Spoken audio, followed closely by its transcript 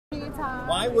time.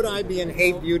 Why would I be in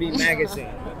Hey Beauty magazine?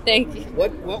 Thank you.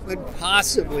 What would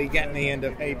possibly get me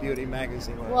into Hey Beauty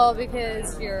magazine? Well,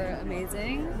 because you're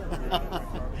amazing.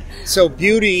 So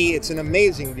beauty, it's an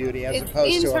amazing beauty as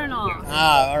opposed internal. to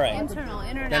all right. Internal.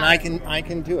 Then I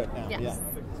can do it now. Yes. Yeah.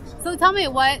 So tell me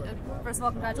first of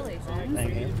all, congratulations.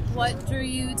 Thank you. What drew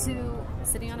you to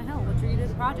City on a Hill? What drew you to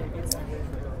the project?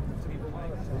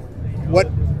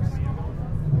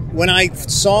 When I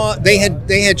saw they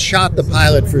had shot the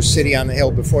pilot for City on the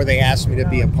Hill before they asked me to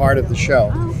be a part of the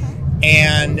show. Oh, okay.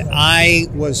 And I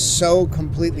was so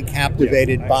completely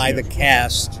captivated by the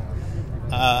cast,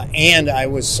 and I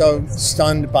was so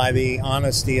stunned by the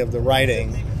honesty of the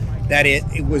writing that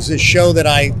it was a show that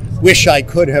I wish I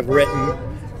could have written.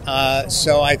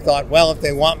 So I thought, well, if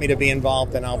they want me to be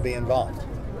involved, then I'll be involved.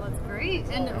 Well, that's great.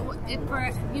 And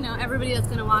for everybody that's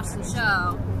going to watch the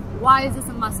show, why is this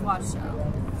a must-watch show?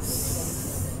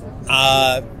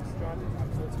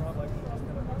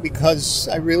 Because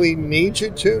I really need you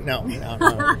to. No.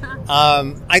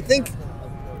 I think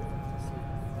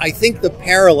the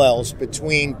parallels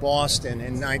between Boston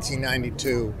in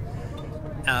 1992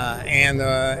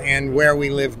 and where we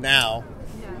live now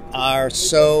are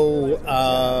so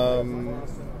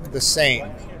the same,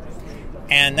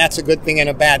 and that's a good thing and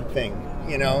a bad thing.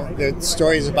 The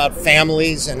story is about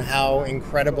families and how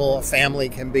incredible a family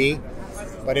can be,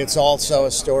 but it's also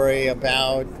a story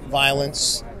about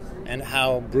violence and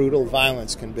how brutal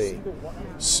violence can be.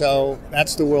 So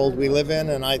that's the world we live in,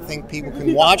 and I think people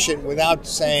can watch it without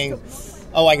saying,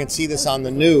 oh, I can see this on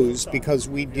the news, because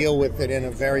we deal with it in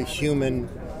a very human,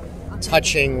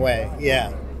 touching way.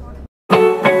 Yeah.